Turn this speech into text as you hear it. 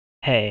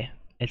Hey,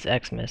 it's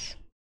eXmas.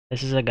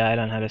 This is a guide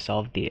on how to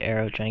solve the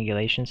arrow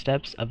triangulation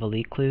steps of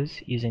elite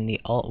clues using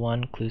the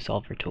Alt1 clue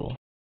solver tool.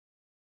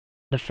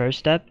 The first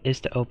step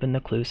is to open the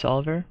clue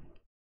solver.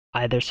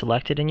 Either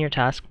select it in your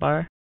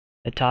taskbar,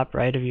 the top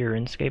right of your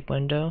RuneScape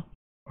window,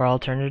 or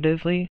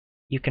alternatively,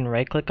 you can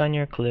right-click on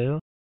your clue,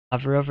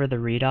 hover over the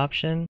read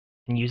option,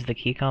 and use the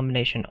key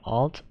combination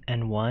Alt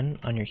and 1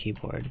 on your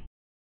keyboard.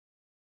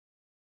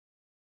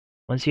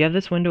 Once you have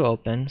this window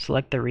open,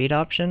 select the read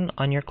option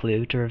on your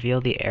clue to reveal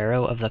the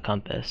arrow of the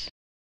compass.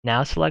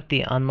 Now select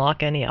the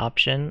Unlock Any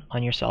option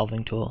on your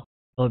solving tool.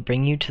 It will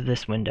bring you to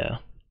this window.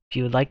 If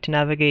you would like to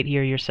navigate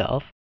here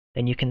yourself,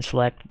 then you can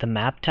select the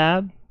Map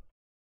tab,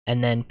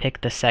 and then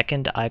pick the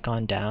second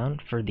icon down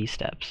for these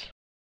steps.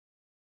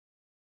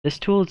 This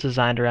tool is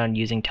designed around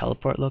using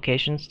teleport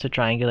locations to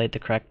triangulate the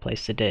correct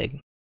place to dig.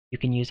 You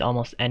can use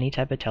almost any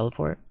type of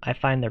teleport. I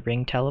find the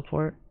ring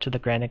teleport to the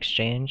Grand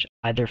Exchange,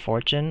 either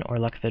Fortune or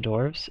Luck of the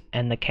Dwarves,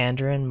 and the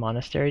Kandarin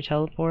Monastery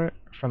teleport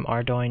from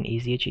Ardougne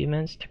easy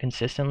achievements to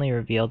consistently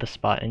reveal the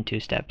spot in 2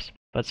 steps,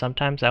 but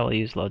sometimes I will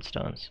use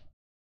lodestones.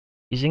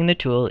 Using the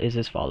tool is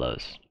as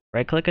follows.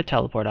 Right-click a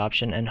teleport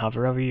option and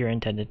hover over your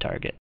intended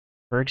target.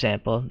 For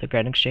example, the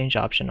Grand Exchange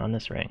option on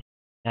this ring.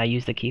 Now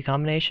use the key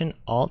combination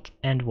Alt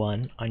and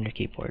 1 on your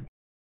keyboard.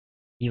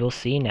 You will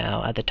see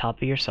now at the top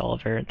of your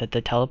solver that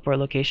the teleport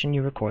location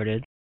you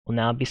recorded will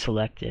now be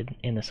selected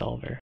in the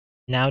solver.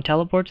 Now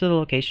teleport to the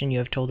location you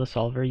have told the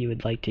solver you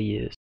would like to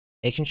use.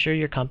 Making sure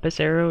your compass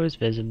arrow is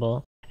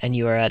visible and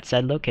you are at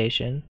said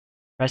location,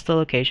 press the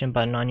location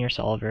button on your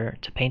solver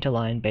to paint a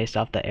line based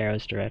off the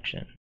arrow's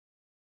direction.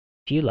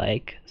 If you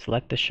like,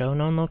 select the Show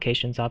Known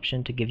Locations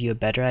option to give you a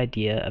better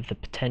idea of the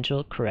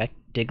potential correct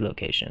dig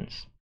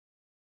locations.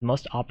 The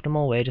most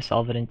optimal way to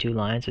solve it in 2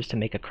 lines is to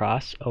make a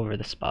cross over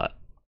the spot.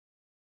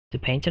 To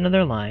paint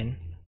another line,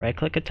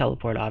 right-click a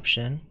teleport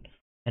option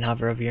and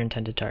hover over your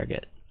intended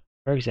target.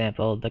 For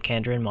example, the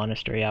Kandarin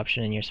Monastery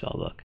option in your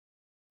spellbook.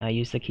 Now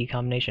use the key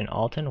combination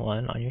Alt and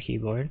 1 on your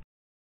keyboard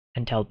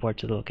and teleport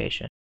to the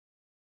location.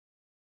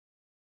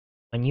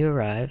 When you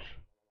arrive,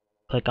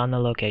 click on the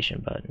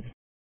location button.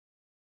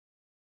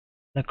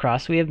 The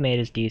cross we have made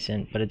is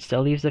decent, but it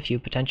still leaves a few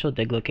potential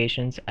dig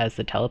locations as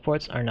the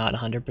teleports are not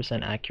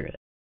 100% accurate.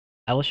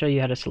 I will show you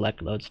how to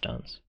select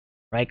lodestones.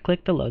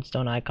 Right-click the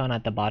lodestone icon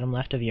at the bottom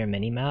left of your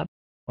mini-map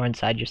or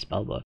inside your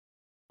spellbook.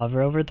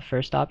 Hover over the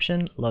first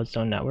option,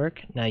 Lodestone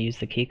Network. Now use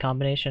the key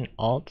combination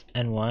Alt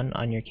and 1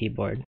 on your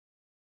keyboard.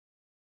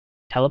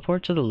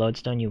 Teleport to the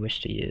lodestone you wish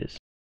to use.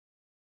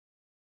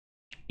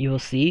 You will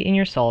see in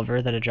your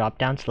solver that a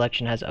drop-down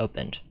selection has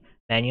opened.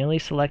 Manually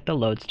select the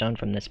lodestone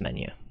from this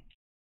menu.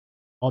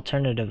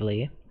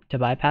 Alternatively, to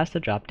bypass the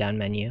drop-down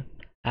menu,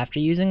 after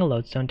using a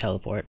lodestone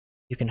teleport,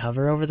 you can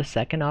hover over the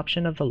second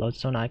option of the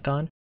lodestone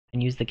icon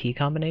and use the key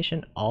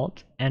combination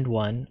Alt and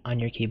 1 on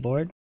your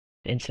keyboard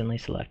to instantly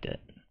select it.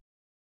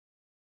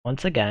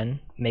 Once again,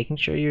 making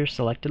sure your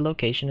selected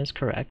location is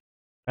correct,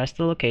 press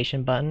the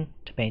location button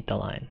to paint the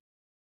line.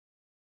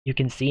 You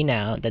can see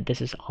now that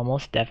this is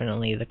almost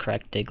definitely the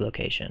correct dig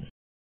location.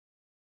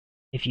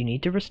 If you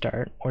need to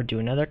restart or do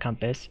another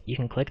compass, you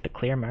can click the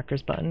Clear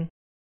Markers button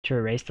to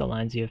erase the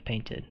lines you have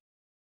painted.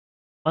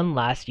 One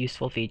last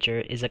useful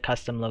feature is a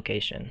custom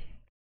location.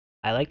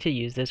 I like to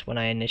use this when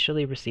I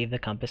initially receive the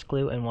compass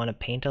clue and want to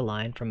paint a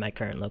line from my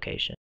current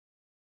location.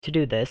 To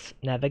do this,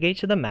 navigate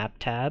to the Map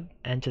tab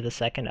and to the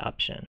second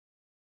option.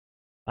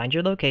 Find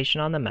your location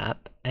on the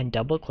map and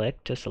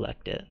double-click to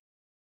select it.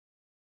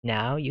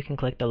 Now you can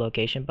click the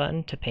location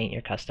button to paint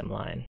your custom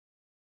line.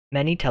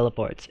 Many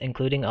teleports,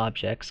 including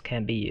objects,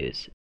 can be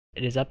used.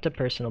 It is up to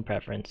personal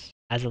preference.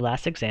 As a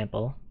last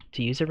example,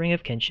 to use a Ring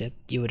of Kinship,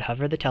 you would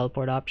hover the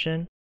teleport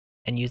option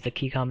and use the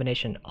key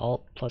combination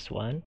Alt plus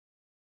 1.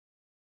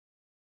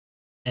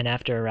 And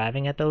after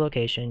arriving at the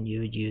location,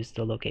 you would use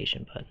the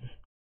location button.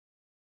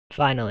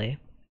 Finally,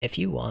 if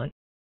you want,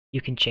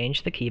 you can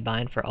change the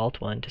keybind for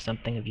Alt1 to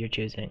something of your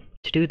choosing.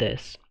 To do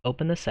this,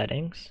 open the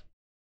settings,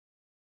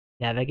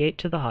 navigate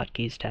to the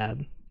Hotkeys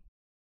tab,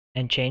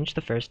 and change the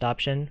first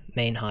option,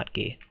 Main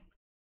Hotkey.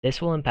 This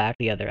will impact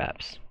the other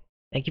apps.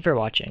 Thank you for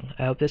watching.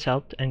 I hope this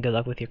helped, and good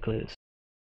luck with your clues.